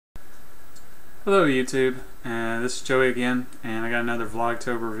Hello YouTube, this is Joey again, and I got another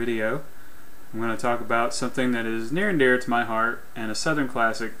Vlogtober video. I'm going to talk about something that is near and dear to my heart and a southern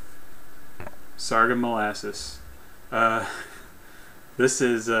classic, sorghum molasses. This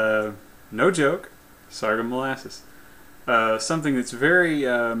is, no joke, sorghum molasses. Something that's very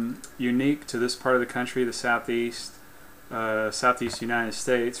unique to this part of the country, the southeast United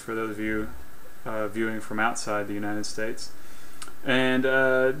States, for those of you viewing from outside the United States. And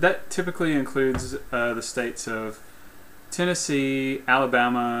that typically includes the states of Tennessee,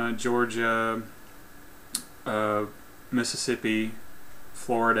 Alabama, Georgia, Mississippi,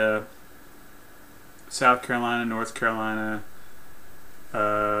 Florida, South Carolina, North Carolina,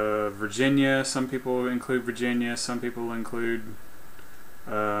 Virginia. Some people include Virginia, some people include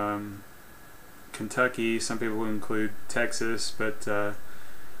Kentucky, some people include Texas, but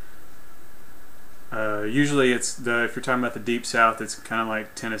usually it's if you're talking about the deep south, it's kind of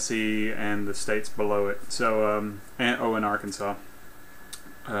like Tennessee and the states below it. So and Arkansas,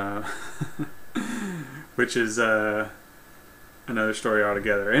 which is another story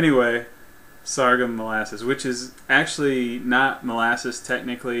altogether. Anyway, sorghum molasses, which is actually not molasses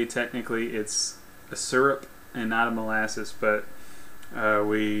technically. Technically, it's a syrup and not a molasses, but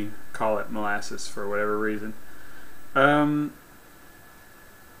we call it molasses for whatever reason.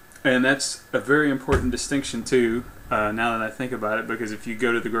 And that's a very important distinction too, now that I think about it, because if you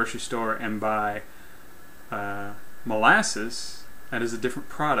go to the grocery store and buy molasses, that is a different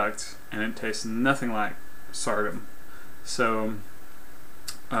product and it tastes nothing like sorghum. So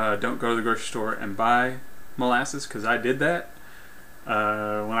don't go to the grocery store and buy molasses, because I did that when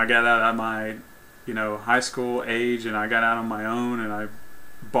I got out of my high school age, and I got out on my own and I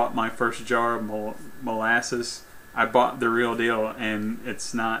bought my first jar of molasses. I bought the real deal, and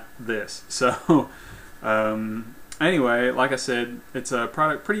it's not this. So anyway, like I said, it's a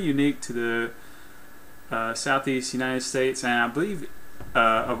product pretty unique to the southeast United States, and I believe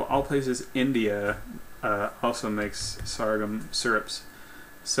of all places, India also makes sorghum syrups.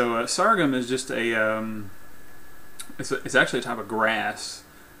 So sorghum is just a it's actually a type of grass,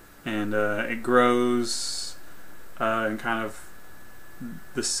 and it grows in kind of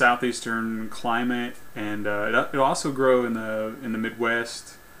the southeastern climate, and it'll also grow in the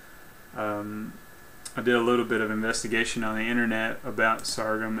Midwest. I did a little bit of investigation on the internet about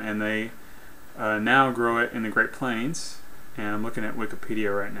sorghum, and they now grow it in the Great Plains, and I'm looking at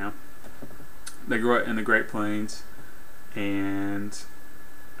Wikipedia right now. They grow it in the Great Plains, and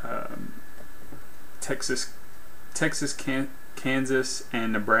Texas, Kansas,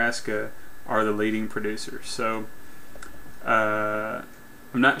 and Nebraska are the leading producers. So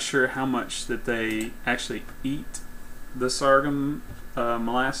I'm not sure how much that they actually eat the sorghum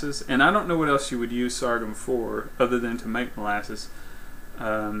molasses, and I don't know what else you would use sorghum for other than to make molasses.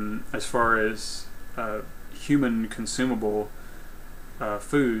 As far as human consumable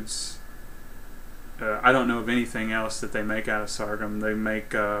foods, I don't know of anything else that they make out of sorghum. They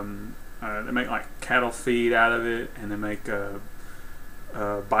make like cattle feed out of it, and they make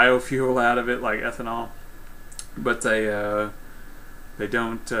biofuel out of it, like ethanol. But they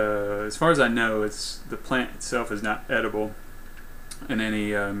don't, as far as I know, the plant itself is not edible in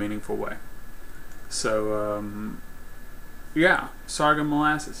any meaningful way. So yeah, sorghum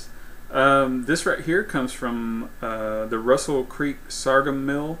molasses. This right here comes from the Russell Creek Sorghum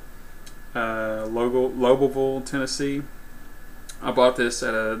Mill, Lobelville, Tennessee. I bought this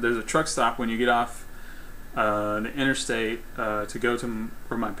at there's a truck stop when you get off the interstate to go to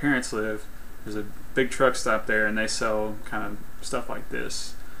where my parents live. There's a big truck stop there, and they sell kind of stuff like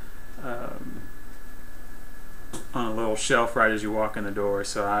this on a little shelf right as you walk in the door.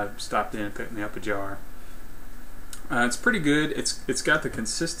 So I stopped in and picked me up a jar. It's pretty good. It's got the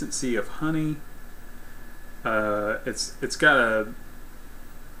consistency of honey. It's got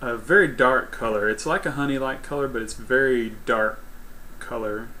a very dark color. It's like a honey-like color, but it's very dark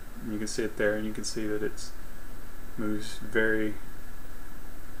color. And you can see it there, and you can see that it moves very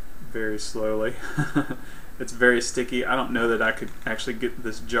slowly. It's very sticky. I don't know that I could actually get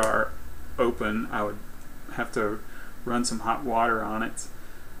this jar open. I would have to run some hot water on it.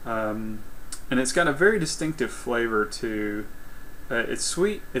 And it's got a very distinctive flavor too. It's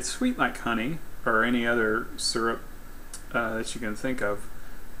sweet. It's sweet like honey or any other syrup that you can think of.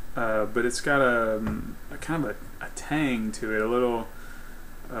 But it's got a kind of a tang to it, a little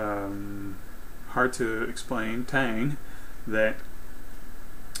hard to explain tang that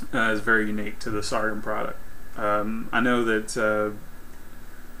is very unique to the sorghum product. I know that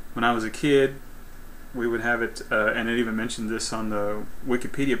when I was a kid, we would have it, and it even mentioned this on the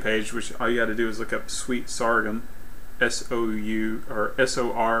Wikipedia page, which all you got to do is look up sweet sorghum, S-O-U or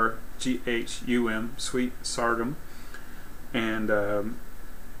S-O-R SGHUM, sweet sorghum, and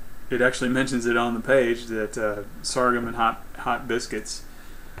it actually mentions it on the page that sorghum and hot biscuits,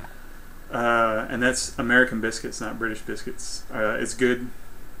 and that's American biscuits, not British biscuits. It's good,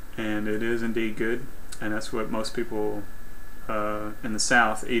 and it is indeed good, and that's what most people in the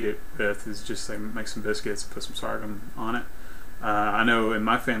South eat it with, is just they make some biscuits, put some sorghum on it. I know in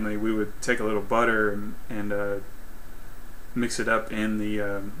my family we would take a little butter and mix it up in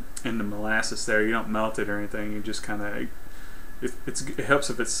the molasses there. You don't melt it or anything, you just kind of, it helps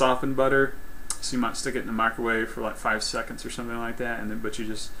if it's softened butter, so you might stick it in the microwave for like 5 seconds or something like that, and then but you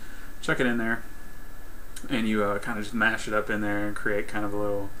just chuck it in there and you kind of just mash it up in there and create kind of a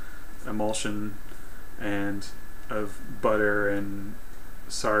little emulsion and of butter and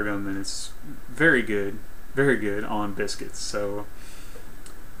sorghum, and it's very good on biscuits. So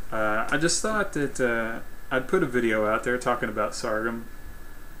I just thought that I'd put a video out there talking about sorghum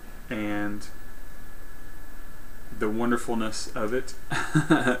and the wonderfulness of it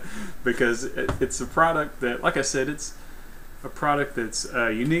because it's a product that, like I said, it's a product that's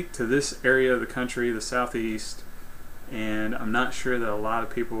unique to this area of the country, the Southeast, and I'm not sure that a lot of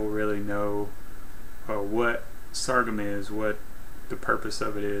people really know what sorghum is, what the purpose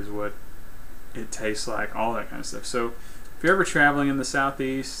of it is, what it tastes like, all that kind of stuff. So if you're ever traveling in the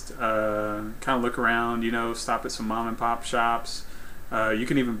Southeast, kind of look around, stop at some mom and pop shops. You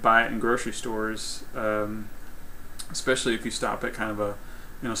can even buy it in grocery stores, especially if you stop at kind of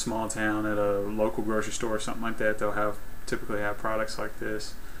a small town, at a local grocery store or something like that. They'll typically have products like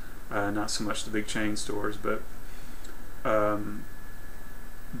this, not so much the big chain stores, but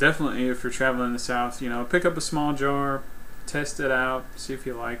definitely if you're traveling in the South, pick up a small jar, test it out, see if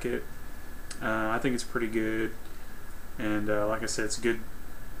you like it. I think it's pretty good, and like I said, it's good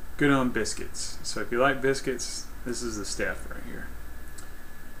on biscuits. So if you like biscuits, this is the stuff right here.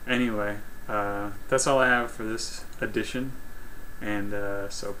 Anyway, that's all I have for this edition, and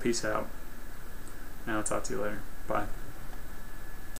so peace out, and I'll talk to you later. Bye.